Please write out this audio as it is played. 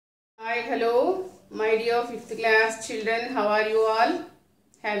Hello, my dear 5th class children. How are you all?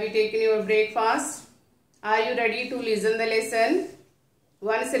 Have you taken your breakfast? Are you ready to listen the lesson?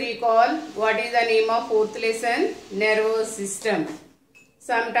 Once recall, what is the name of 4th lesson? Nervous system.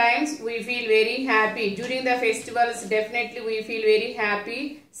 Sometimes we feel very happy. During the festivals, definitely we feel very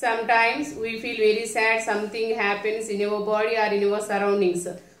happy. Sometimes we feel very sad. Something happens in our body or in our surroundings.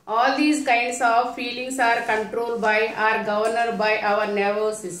 All these kinds of feelings are controlled by or governed by our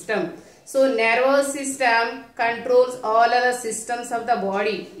nervous system. So, nervous system controls all other systems of the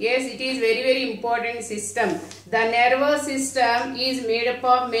body. Yes, it is very important system. The nervous system is made up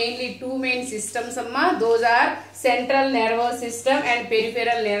of mainly two main systems. Those are central nervous system and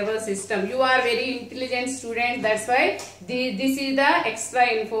peripheral nervous system. You are very intelligent student. That's why this is the extra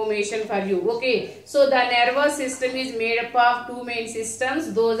information for you. Okay. So, the nervous system is made up of two main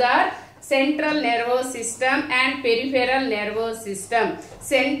systems. Those are central nervous system and peripheral nervous system.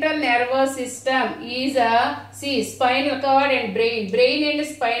 Central nervous system is spinal cord and brain. Brain and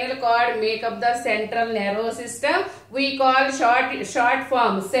spinal cord make up the central nervous system. We call short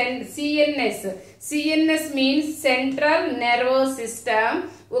form CNS. CNS means central nervous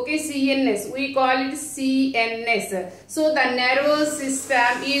system. Okay, CNS. We call it CNS. So, the nervous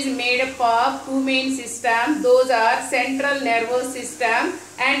system is made up of two main systems. Those are central nervous system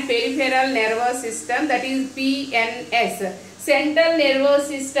and peripheral nervous system, that is PNS. Central nervous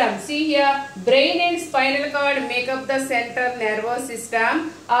system. See here, brain and spinal cord make up the central nervous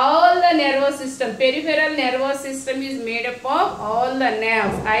system. All the nervous system, peripheral nervous system is made up of all the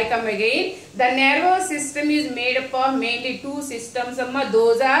nerves. I come again. The nervous system is made up of mainly two systems.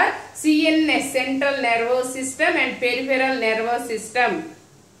 Those are CNS, central nervous system, and peripheral nervous system.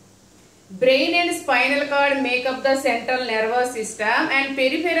 Brain and spinal cord make up the central nervous system and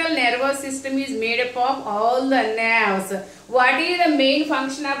peripheral nervous system is made up of all the nerves. What is the main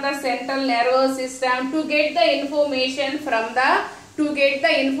function of the central nervous system? To get the information from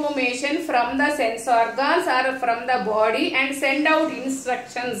the sense organs or from the body and send out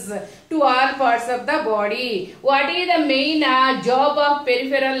instructions to all parts of the body. What is the main job of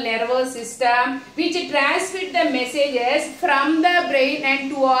peripheral nervous system? Which transmit the messages from the brain and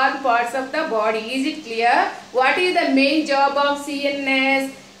to all parts of the body. Is it clear? What is the main job of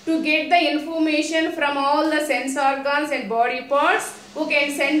CNS? To get the information from all the sense organs and body parts who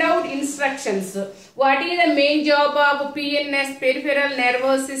can send out instructions. What is the main job of PNS, peripheral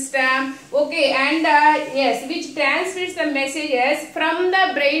nervous system? Okay, and yes, which transmits the messages from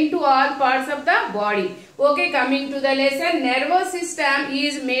the brain to all parts of the body. Okay, coming to the lesson, nervous system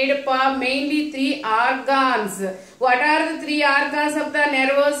is made up of mainly three organs. What are the three organs of the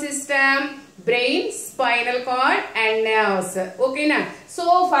nervous system? Brain, spinal cord and nerves. Okay na.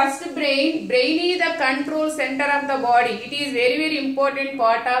 So first brain is the control center of the body. It is very important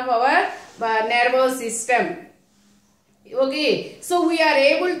part of our nervous system. Okay, so we are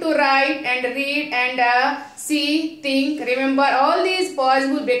able to write and read and see, think, remember, all these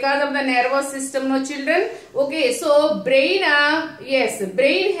possible because of the nervous system, no children. Okay, so brain, yes,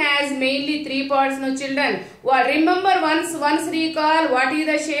 brain has mainly three parts, no children. Well, remember once recall, what is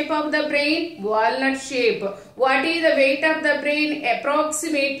the shape of the brain? Walnut shape. What is the weight of the brain?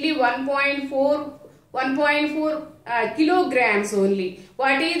 Approximately 1.4 kilograms only.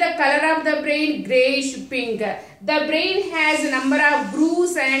 What is the color of the brain? Grayish pink. The brain has a number of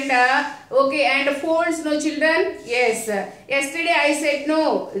grooves and and folds, no children? Yes. Yesterday I said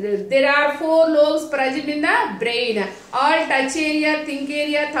no. There are 4 lobes present in the brain. All touch area, think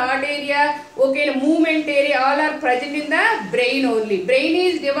area, thought area, movement area, all are present in the brain only. Brain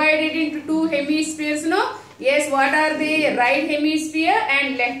is divided into 2 hemispheres, no? Yes, what are they? Right hemisphere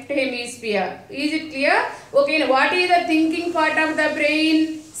and left hemisphere. Is it clear? Okay, what is the thinking part of the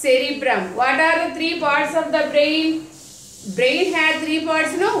brain? Cerebrum. What are the 3 parts of the brain? Brain has 3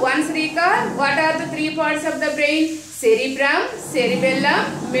 parts, no? Once recall, what are the 3 parts of the brain? Cerebrum,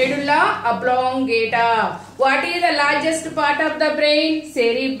 cerebellum, medulla oblongata. What is the largest part of the brain?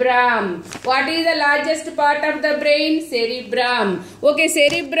 Cerebrum. What is the largest part of the brain? Cerebrum. Okay,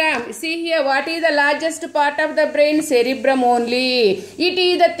 cerebrum. See here, what is the largest part of the brain? Cerebrum only. It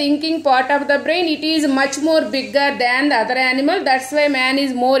is the thinking part of the brain. It is much more bigger than the other animal. That's why man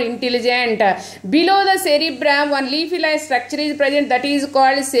is more intelligent. Below the cerebrum, one leafy-like structure is present, that is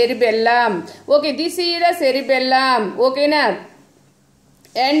called cerebellum. Okay, this is the cerebellum. Okay, na?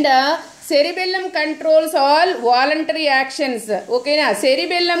 And cerebellum controls all voluntary actions. Okay, na?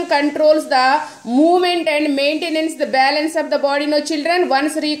 Cerebellum controls the movement and maintenance, the balance of the body, no children.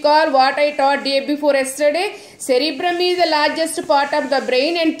 Once recall what I taught day before yesterday. Cerebrum is the largest part of the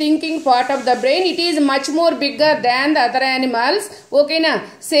brain and thinking part of the brain. It is much more bigger than the other animals. Okay na?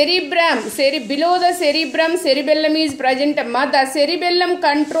 Cerebrum, below the cerebrum, cerebellum is present. The cerebellum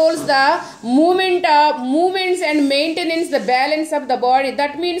controls the movements and maintenance the balance of the body.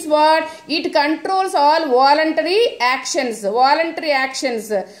 That means what? It controls all voluntary actions.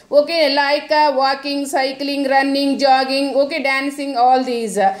 Okay, like walking, cycling, running, jogging, okay, dancing, all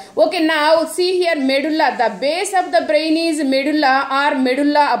these. Okay, now see here medulla. The base of the brain is medulla or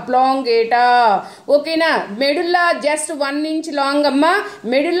medulla oblongata. Okay, na? Medulla just 1 inch long.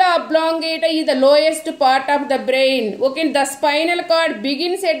 Medulla oblongata is the lowest part of the brain. Okay, the spinal cord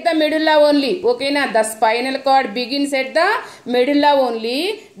begins at the medulla only. Okay, na? The spinal cord begins at the medulla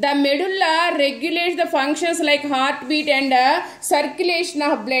only. The medulla regulates the functions like heartbeat and circulation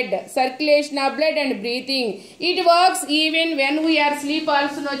of blood and breathing. It works even when we are asleep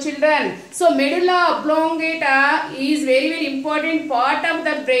also, no children. So medulla oblongata is very important part of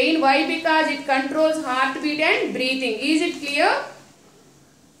the brain. Why? Because it controls heartbeat and breathing. Is it clear?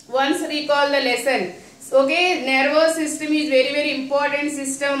 Once recall the lesson. Okay, nervous system is very important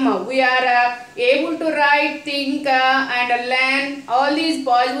system. We are able to write, think and learn. All these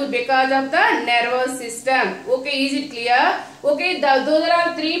possible because of the nervous system. Okay, is it clear? Okay, those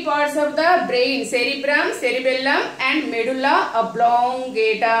are 3 parts of the brain: cerebrum, cerebellum and medulla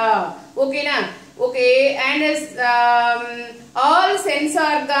oblongata. Okay na? Okay, and all sense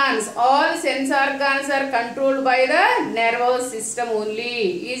organs are controlled by the nervous system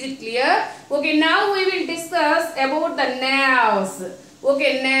only. Is it clear? Okay, now we will discuss about the nerves.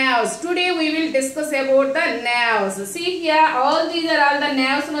 Okay, nerves. Today we will discuss about the nerves. See here, all these are all the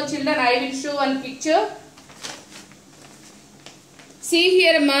nerves. No children, I will show one picture. See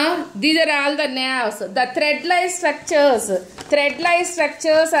here, ma, these are all the nerves. The thread-like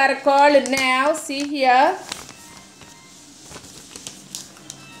structures are called nerves. See here.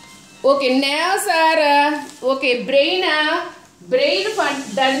 Okay, nerves are brain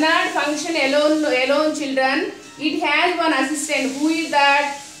does not function alone, children. It has one assistant. Who is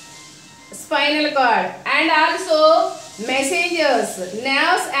that? Spinal cord. And also messengers.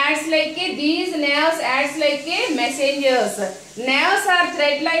 Nerves acts like messengers. Nerves are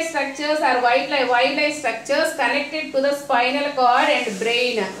thread-like structures or wire-like structures connected to the spinal cord and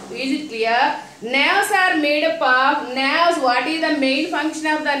brain. Is it clear? Nerves are made up of nerves. What is the main function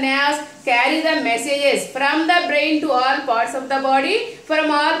of the nerves? Carry the messages from the brain to all parts of the body, from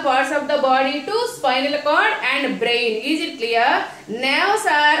all parts of the body to spinal cord and brain. Is it clear? Nerves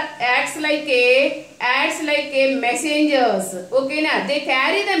acts like a messengers. Okay na? They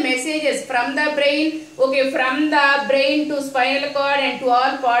carry the messages from the brain. Okay, from the brain to spinal cord and to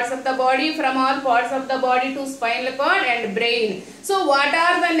all parts of the body, from all parts of the body to spinal cord and brain. So what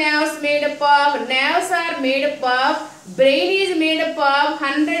are the nerves made up of? Nerves are made up of, brain is made up of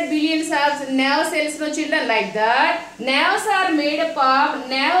 100 billions of nerve cells, no children, like that. Nerves are made up of,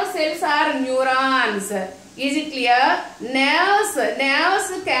 nerve cells are neurons. Is it clear? Nerves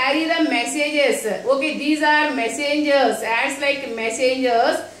carry the messages. Okay, these are messengers, acts like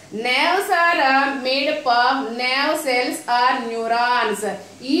messengers. Nerves are made up of, nerve cells are neurons.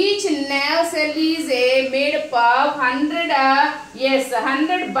 Each nerve cell is made up of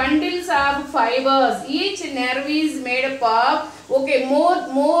 100 bundles of fibers. Each nerve is made up of, okay,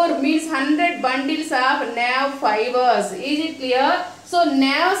 more means 100 bundles of nerve fibers. Is it clear? So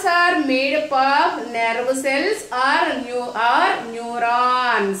nerves are made up of nerve cells or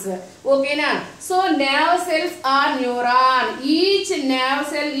neurons. Okay na? So nerve cells are neuron. Each nerve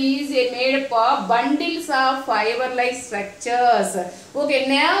cell is made up of bundles of fiber-like structures. Okay,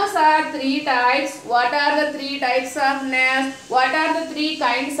 nerves are 3 types. What are the 3 types of nerves? What are the 3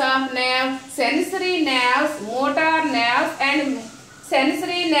 kinds of nerves? Sensory nerves, motor nerves and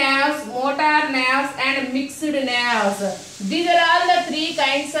mixed nerves. These are all the 3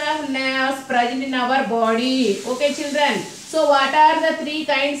 kinds of nerves present in our body. Okay, children. So what are the 3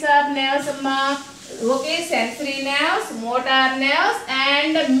 kinds of nerves, amma? Okay, sensory nerves, motor nerves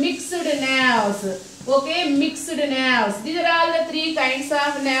and mixed nerves. Okay, mixed nerves. These are all the 3 kinds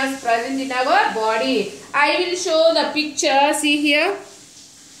of nerves present in our body. I will show the picture. See here.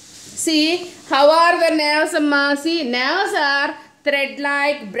 See, how are the nerves, amma? See, nerves are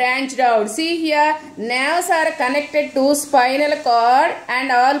thread-like branched out. See here, nerves are connected to spinal cord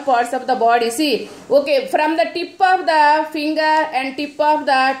and all parts of the body. See, okay, from the tip of the finger and tip of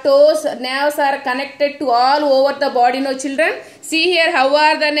the toes, nerves are connected to all over the body. No children, see here, how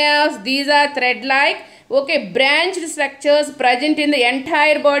are the nerves? These are thread-like, okay, branched structures present in the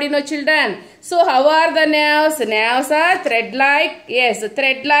entire body. No children. So how are the nerves? Nerves are thread-like, yes,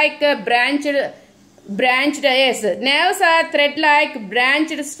 thread-like branched Branched, yes. Nerves are thread-like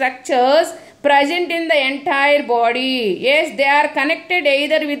branched structures present in the entire body. Yes, they are connected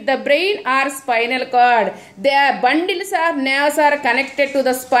either with the brain or spinal cord. Their bundles of nerves are connected to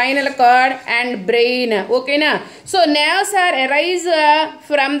the spinal cord and brain. Okay, na? So, nerves are arise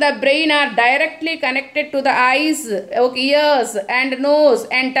from the brain are directly connected to the eyes, okay, ears and nose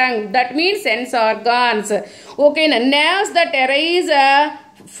and tongue. That means sense organs. Okay, na? Nerves that arise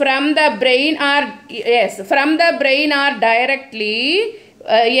from the brain are, yes, from the brain are directly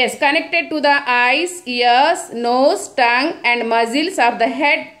yes, connected to the eyes, ears, nose, tongue and muscles of the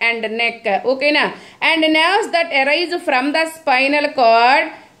head and neck. Okay, na? And nerves that arise from the spinal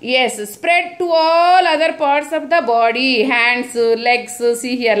cord, yes, spread to all other parts of the body, hands, legs,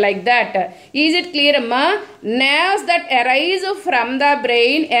 see here like that. Is it clear, ma? Nerves that arise from the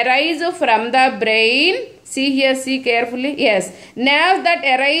brain, see here, see carefully. Yes. Nerves that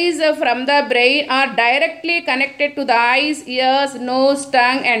arise from the brain are directly connected to the eyes, ears, nose,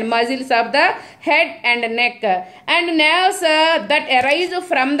 tongue and muscles of the head and neck. And nerves that arise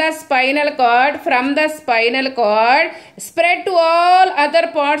from the spinal cord, spread to all other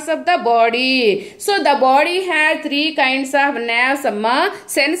parts of the body. So the body has three kinds of nerves, amma.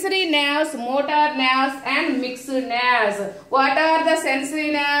 Sensory nerves, motor nerves and mixed nerves. What are the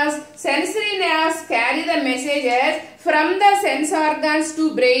sensory nerves? Sensory nerves carry the messages from the sense organs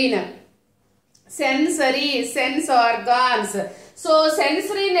to brain. Sense organs. So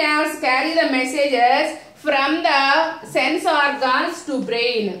sensory nerves carry the messages from the sense organs to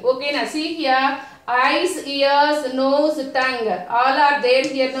brain. Okay, now see here, eyes, ears, nose, tongue, all are there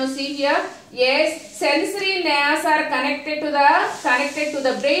here. Now see here, yes, sensory nerves are connected to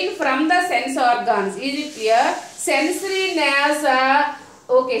the brain from the sense organs. Is it clear? Sensory nerves are,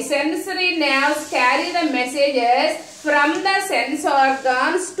 okay, sensory nerves carry the messages from the sense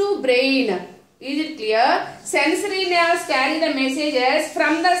organs to brain. Is it clear? Sensory nerves carry the messages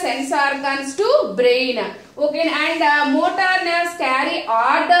from the sense organs to brain. Okay, and motor nerves carry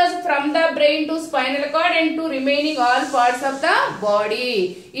orders from the brain to spinal cord and to remaining all parts of the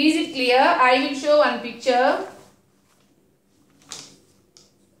body. Is it clear? I will show one picture.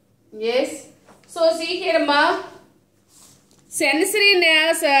 Yes. So see here, ma. Sensory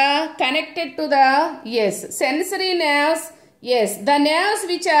nerves are connected to the, yes, sensory nerves, yes, the nerves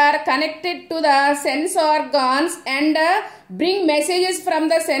which are connected to the sense organs and bring messages from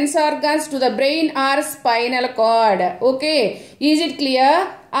the sense organs to the brain or spinal cord. Okay, is it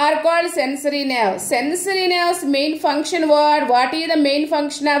clear? Are called sensory nerves. Sensory nerves main function what? What is the main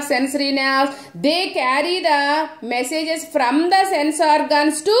function of sensory nerves? They carry the messages from the sense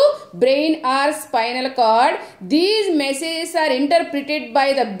organs to brain or spinal cord. These messages are interpreted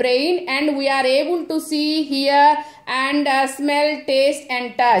by the brain and we are able to see, hear and smell, taste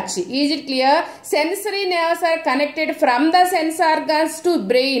and touch. Is it clear? Sensory nerves are connected from the sense organs to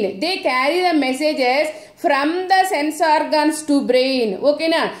brain. They carry the messages from the sense organs to brain. Okay,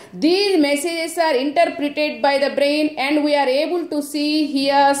 na? These messages are interpreted by the brain and we are able to see,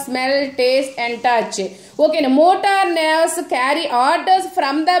 hear, smell, taste and touch. Okay, na? Motor nerves carry orders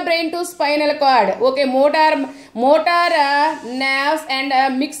from the brain to spinal cord. Okay, motor nerves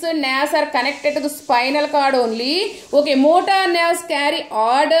and mixed nerves are connected to the spinal cord only. Okay, motor nerves carry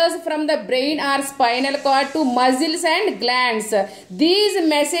orders from the brain or spinal cord to muscles and glands. These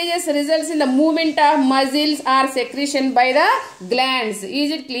messages results in the movement of muscles or secretion by the glands.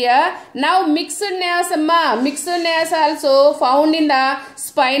 Is it clear? Now mixed nerves, mixed nerves also found in the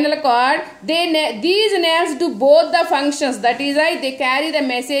spinal cord. These nerves do both the functions. That is why they carry the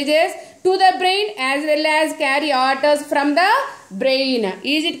messages to the brain as well as carry orders from the brain.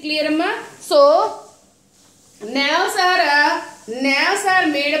 Is it clear, ma? So nerves are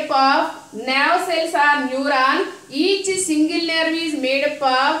made up of, nerve cells are neuron. Each single nerve is made up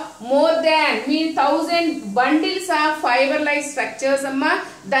of more than 1,000 bundles of fiber-like structures.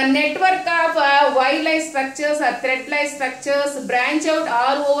 The network of wire-like structures or thread-like structures branch out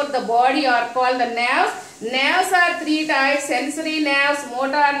all over the body are called the nerves. Nerves are three types: sensory nerves,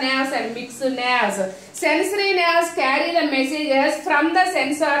 motor nerves and mixed nerves. Sensory nerves carry the messages from the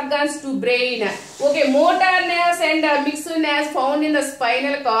sense organs to brain. Okay, motor nerves and mixed nerves found in the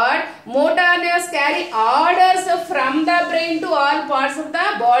spinal cord. Motor nerves carry orders from the brain to all parts of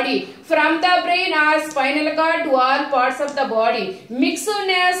the body. From the brain or spinal cord to all parts of the body. Mixed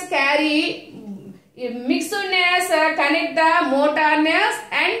nerves connect the motor nerves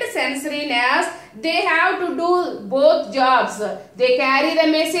and sensory nerves. They have to do both jobs. They carry the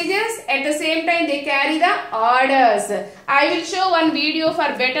messages, at the same time they carry the orders. I will show one video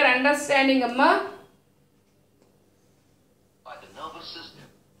for better understanding, amma. By the nervous system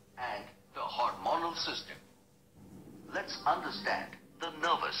and the hormonal neural system. Let's understand the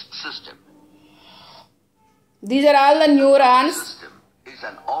nervous system. These are all the neurons. The system is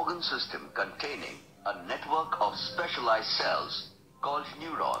an organ system containing a network of specialized cells called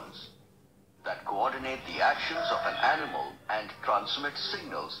neurons that coordinate the actions of an animal and transmit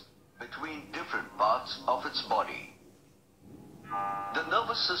signals between different parts of its body. The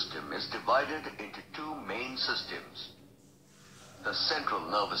nervous system is divided into two main systems. The central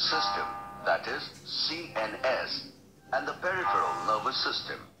nervous system, that is CNS, and the peripheral nervous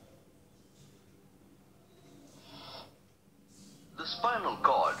system. The spinal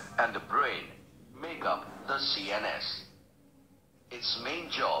cord and the brain make up the CNS. Its main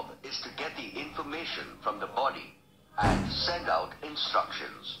job is to get the information from the body and send out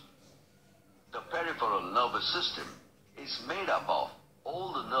instructions. The peripheral nervous system is made up of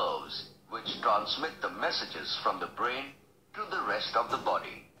all the nerves which transmit the messages from the brain to the rest of the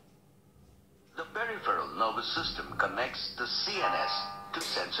body. The peripheral nervous system connects the CNS to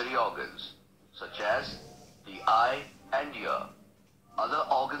sensory organs, such as the eye and ear, other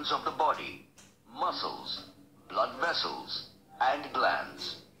organs of the body, muscles, blood vessels, and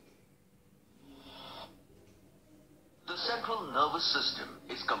glands. The central nervous system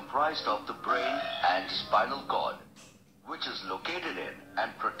is comprised of the brain and spinal cord, which is located in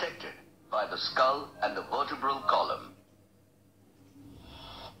and protected by the skull and the vertebral column.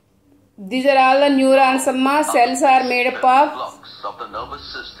 These are all the neurons. Cells are made up of blocks of the nervous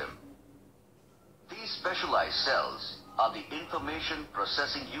system. These specialized cells are the information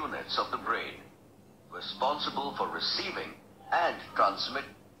processing units of the brain, responsible for receiving and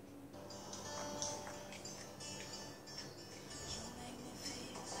transmitting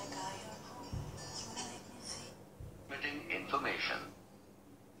information.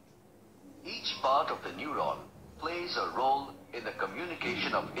 Each part of the neuron plays a role in the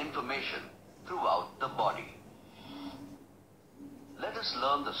communication of information throughout the body. Let us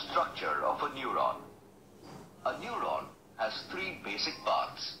learn the structure of a neuron. A neuron has three basic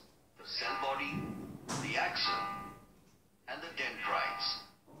parts: the cell body, the axon, and the dendrites.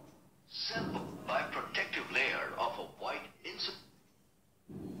 Cell by a protective layer of a white insect.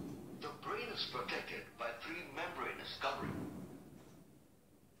 The brain is protected by three membranous covering.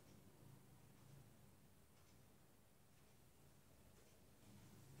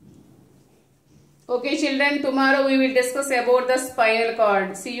 Okay children, tomorrow we will discuss about the spinal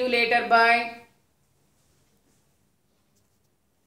cord. See you later. Bye.